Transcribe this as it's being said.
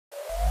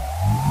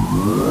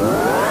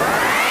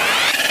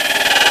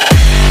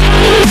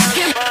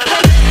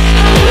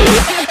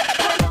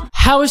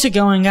How is it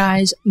going,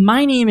 guys?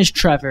 My name is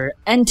Trevor,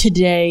 and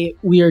today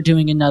we are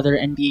doing another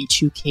NBA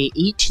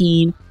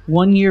 2K18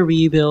 one-year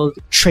rebuild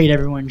trade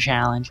everyone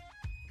challenge.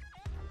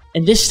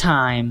 And this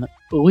time,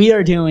 we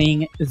are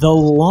doing the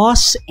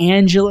Los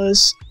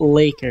Angeles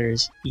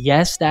Lakers.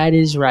 Yes, that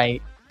is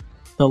right.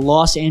 The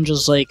Los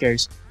Angeles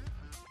Lakers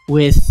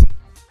with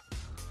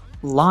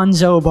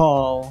Lonzo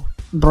Ball,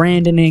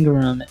 Brandon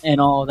Ingram, and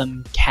all of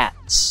them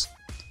cats.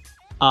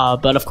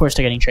 But of course,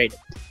 they're getting traded.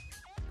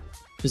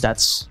 Because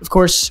that's, of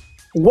course,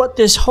 what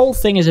this whole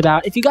thing is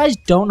about. If you guys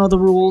don't know the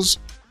rules,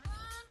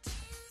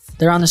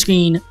 they're on the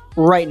screen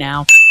right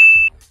now.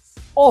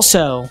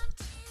 Also,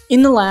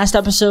 in the last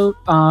episode,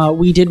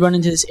 we did run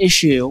into this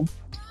issue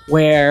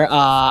where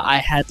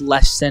I had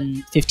less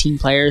than 15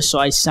 players, so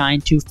I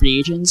signed 2 free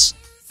agents.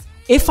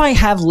 If I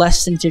have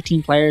less than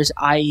 15 players,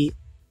 I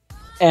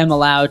am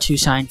allowed to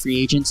sign free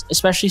agents,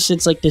 especially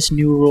since like this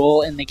new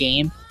rule in the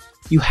game,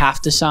 you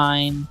have to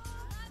sign,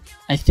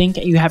 I think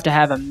you have to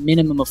have a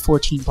minimum of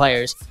 14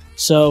 players.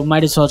 So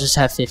might as well just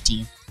have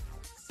 15.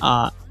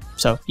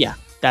 So yeah,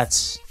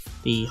 that's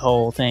the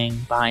whole thing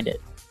behind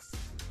it.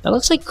 That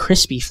looks like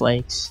crispy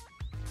flakes.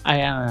 I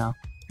don't know.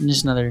 I'm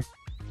just another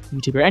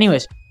YouTuber.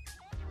 Anyways,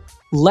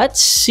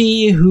 let's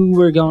see who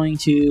we're going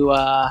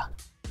to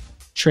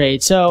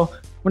trade. So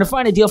I'm gonna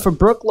find a deal for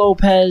Brook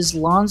Lopez,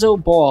 Lonzo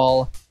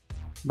Ball,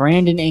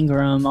 Brandon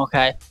Ingram.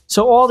 Okay,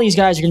 so all these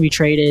guys are gonna be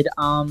traded.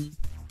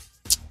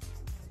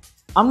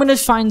 I'm going to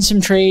find some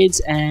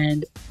trades,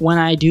 and when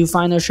I do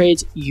find those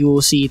trades, you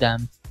will see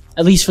them.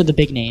 At least for the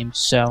big names,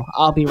 so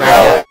I'll be right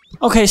back.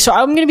 Okay, so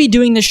I'm going to be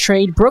doing this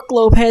trade. Brook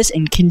Lopez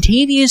and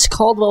Kentavious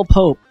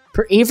Caldwell-Pope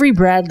for Avery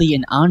Bradley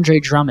and Andre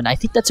Drummond. I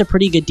think that's a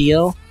pretty good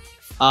deal.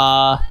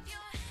 So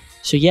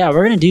yeah,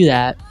 we're going to do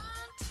that.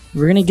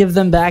 We're going to give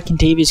them back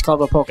Kentavious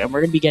Caldwell-Pope, and we're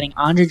going to be getting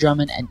Andre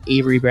Drummond and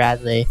Avery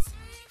Bradley.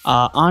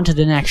 On to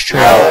the next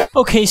trade.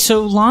 Okay,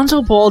 so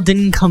Lonzo Ball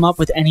didn't come up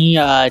with any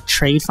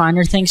trade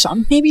finder thing, so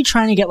I'm maybe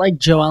trying to get like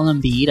Joel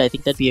Embiid. I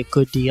think that'd be a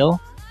good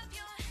deal.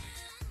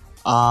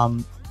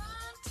 And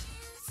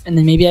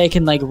then maybe I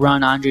can like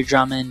run Andre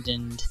Drummond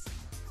and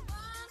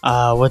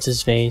what's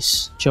his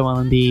face, Joel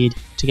Embiid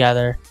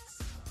together.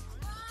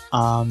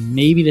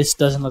 Maybe this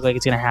doesn't look like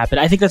it's gonna happen.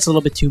 I think that's a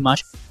little bit too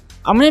much.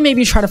 I'm gonna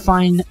maybe try to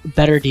find a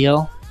better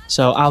deal.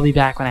 So I'll be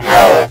back when I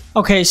have it.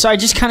 Okay, so I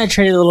just kind of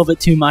traded a little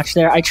bit too much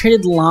there. I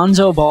traded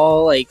Lonzo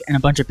Ball and a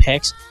bunch of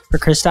picks for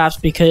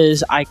Kristaps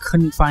because I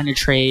couldn't find a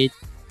trade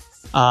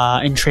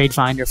in Trade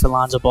Finder for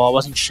Lonzo Ball. It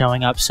wasn't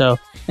showing up. So,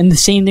 and the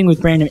same thing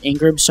with Brandon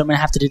Ingram. So I'm gonna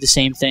have to do the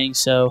same thing.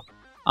 So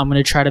I'm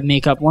gonna try to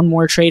make up one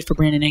more trade for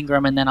Brandon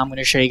Ingram, and then I'm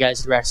gonna show you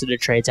guys the rest of the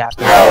trades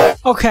after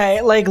that.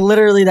 Okay, like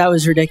literally that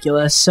was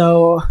ridiculous.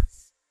 So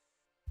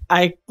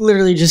I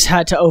literally just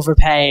had to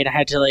overpay, and I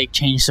had to like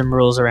change some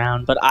rules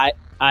around, but I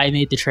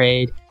made the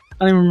trade.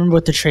 I don't even remember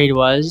what the trade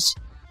was,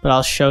 but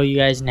I'll show you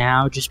guys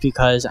now just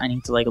because I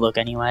need to like look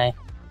anyway.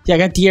 Yeah, I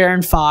got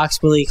De'Aaron Fox,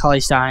 Willie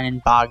Cauley-Stein,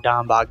 and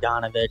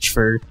Bogdanovich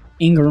for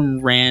Ingram,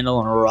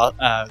 Randall,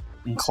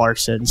 and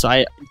Clarkson. So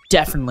I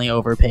definitely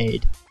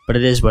overpaid, but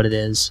it is what it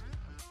is.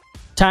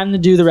 Time to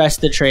do the rest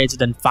of the trades and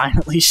then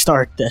finally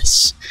start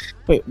this.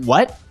 Wait,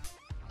 what?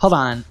 Hold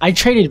on. I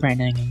traded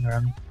Brandon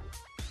Ingram.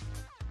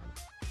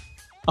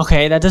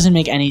 Okay, that doesn't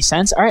make any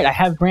sense. All right, I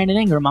have Brandon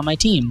Ingram on my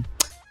team.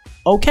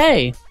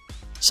 Okay,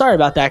 sorry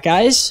about that,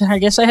 guys. I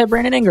guess I have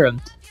Brandon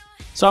Ingram.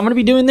 So I'm going to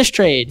be doing this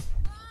trade.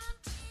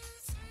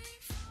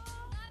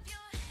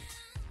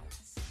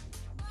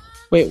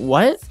 Wait,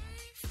 what?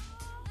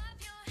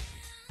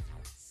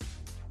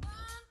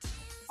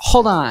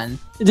 Hold on.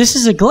 This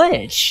is a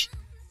glitch.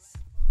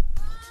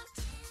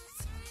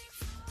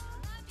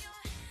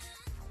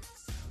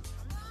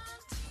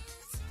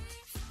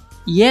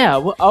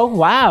 Yeah, oh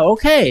wow,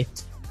 okay.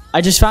 I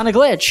just found a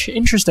glitch.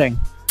 Interesting.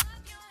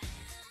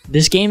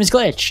 This game is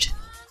glitched.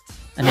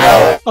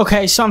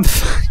 Okay, so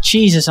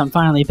Jesus, I'm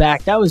finally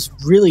back. That was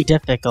really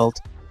difficult.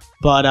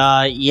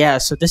 But, yeah,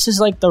 so this is,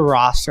 like, the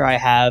roster I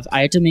have.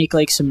 I had to make,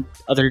 like, some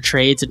other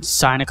trades and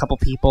sign a couple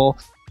people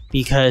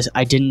because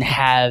I didn't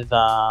have,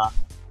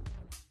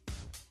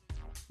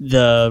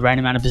 the right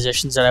amount of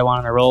positions that I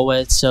wanted to roll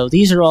with. So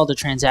these are all the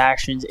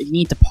transactions. If you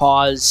need to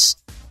pause,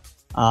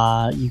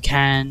 you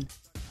can.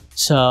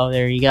 So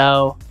there you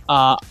go.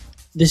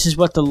 This is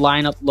what the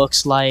lineup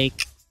looks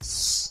like.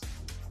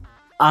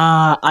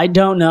 I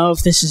don't know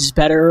if this is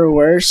better or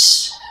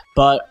worse,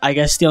 but I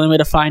guess the only way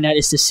to find out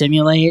is to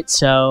simulate,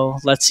 so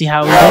let's see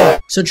how we do.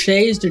 So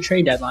today is the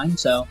trade deadline,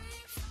 so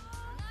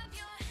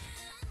I'm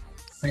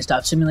gonna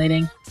stop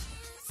simulating.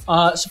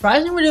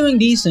 Surprisingly, we're doing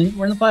decent.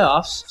 We're in the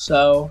playoffs,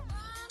 so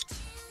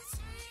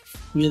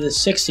we're the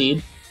 6th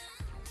seed.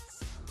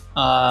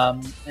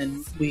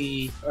 And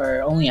we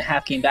are only a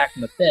half game back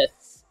from the 5th.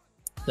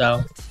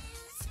 So,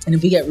 and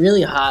if we get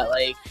really hot,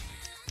 like,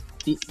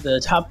 the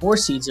top 4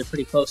 seeds are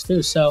pretty close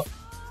too. So,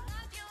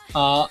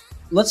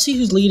 let's see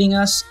who's leading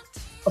us.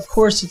 Of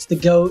course, it's the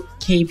GOAT,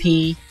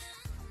 KP.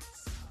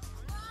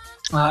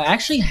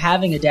 Actually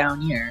having a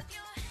down year.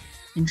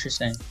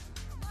 Interesting.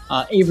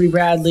 Avery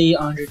Bradley,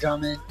 Andre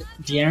Drummond,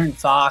 De'Aaron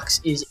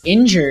Fox is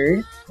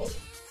injured.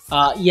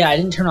 Yeah, I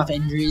didn't turn off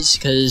injuries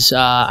because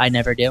I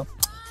never do.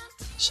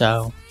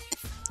 So,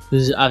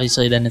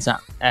 obviously then it's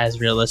not as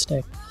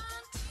realistic.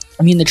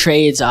 I mean, the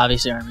trades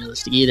obviously aren't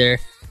realistic either.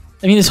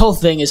 I mean, this whole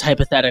thing is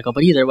hypothetical,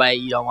 but either way,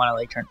 you don't want to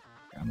like turn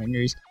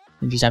injuries.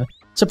 Injuries happen.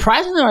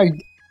 Surprisingly, our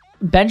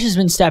bench has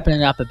been stepping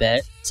it up a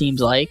bit.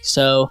 Seems like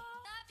so.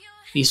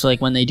 At least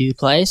like when they do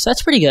play, so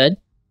that's pretty good.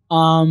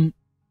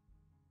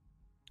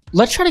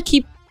 Let's try to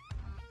keep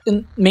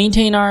and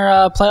maintain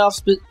our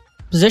playoffs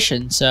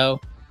position. So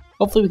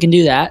hopefully we can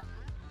do that.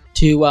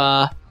 To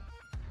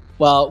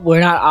well, we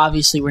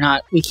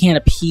can't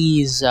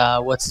appease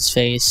what's his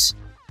face,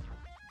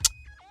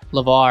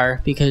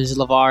 Lavar, because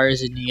Lavar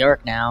is in New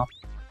York now.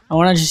 I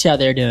want to just see how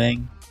they're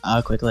doing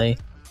quickly.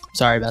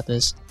 Sorry about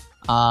this.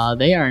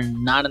 They are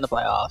not in the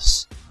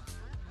playoffs.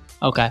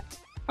 Okay.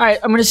 Alright,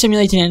 I'm going to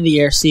simulate the end of the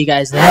year. See you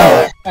guys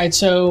then. Alright,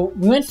 so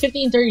we went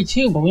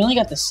 15-32, but we only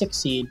got the 6th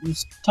seed. It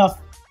was tough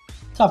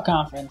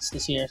conference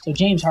this year. So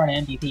James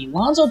Harden MVP.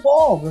 Lonzo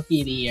Ball,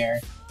 Rookie of the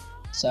Year.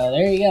 So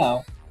there you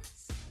go.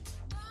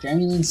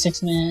 Jeremy Lin,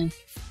 6th man.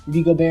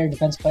 Rudy Gobert,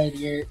 Defensive Player of the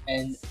Year.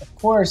 And of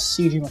course,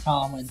 CJ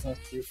McCollum wins Most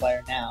Improved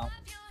Player now.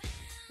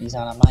 He's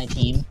not on my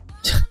team.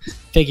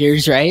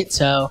 Figures, right?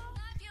 So,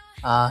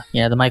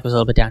 yeah, the mic was a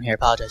little bit down here.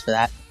 Apologize for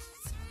that.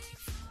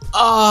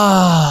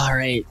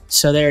 Alright,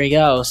 so there we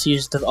go. So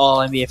here's the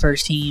All-NBA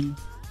first team,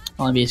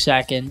 All-NBA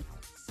second,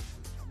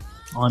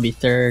 All-NBA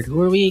third.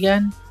 Who are we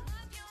again?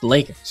 The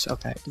Lakers.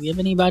 Okay, do we have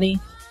anybody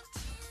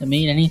that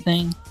made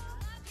anything?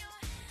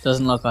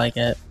 Doesn't look like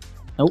it.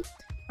 Nope.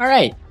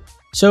 Alright,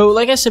 so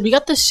like I said, we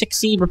got the 6th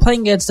seed. We're playing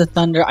against the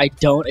Thunder. I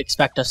don't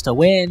expect us to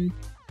win,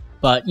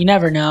 but you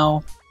never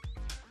know.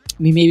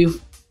 I mean, maybe...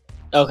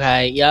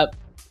 Okay, yep.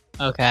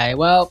 Okay,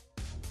 well,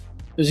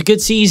 it was a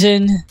good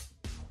season.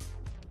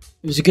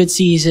 It was a good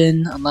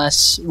season,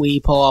 unless we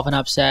pull off an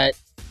upset.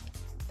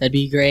 That'd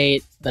be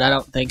great, but I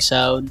don't think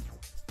so.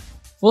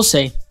 We'll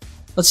see.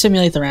 Let's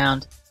simulate the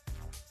round.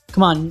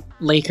 Come on,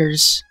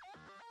 Lakers.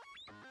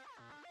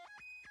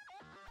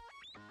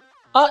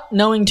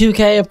 Knowing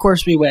 2K, of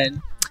course we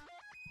win.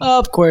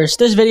 Of course,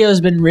 this video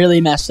has been really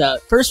messed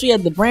up. First we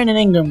had the Brandon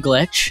Ingram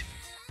glitch.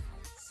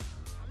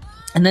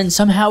 And then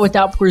somehow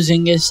without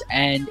Porzingis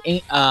and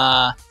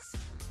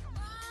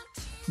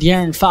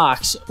De'Aaron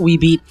Fox, we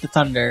beat the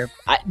Thunder.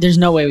 There's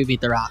no way we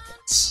beat the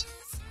Rockets.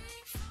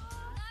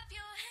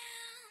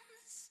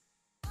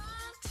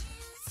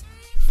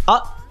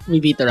 We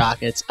beat the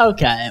Rockets.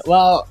 Okay,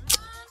 well,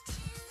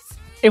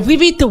 if we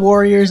beat the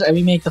Warriors and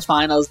we make the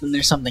finals, then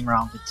there's something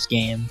wrong with this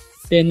game.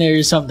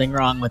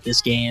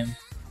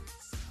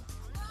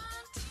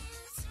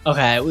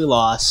 Okay, we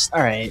lost.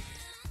 Alright.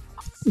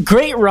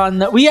 Great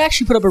run. We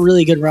actually put up a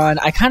really good run.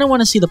 I kind of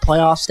want to see the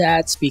playoff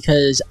stats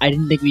because I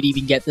didn't think we'd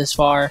even get this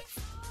far.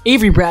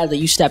 Avery Bradley,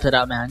 you stepped it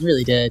up, man. You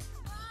really did.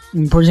 I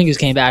mean, Porzingis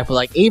came back, but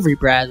like Avery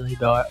Bradley,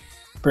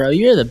 bro,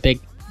 you're the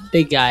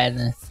big guy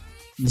in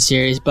the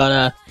series.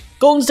 But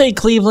Golden State,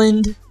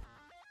 Cleveland.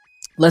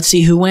 Let's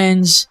see who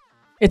wins.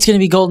 It's gonna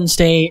be Golden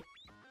State.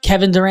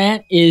 Kevin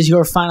Durant is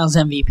your Finals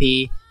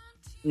MVP.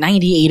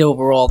 98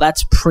 overall.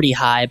 That's pretty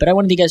high. But I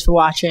wanted you guys for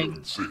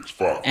watching.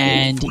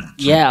 And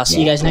yeah, I'll see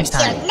you guys next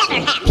time.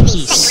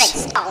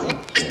 Peace.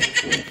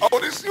 Oh,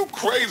 this you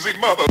crazy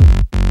mother.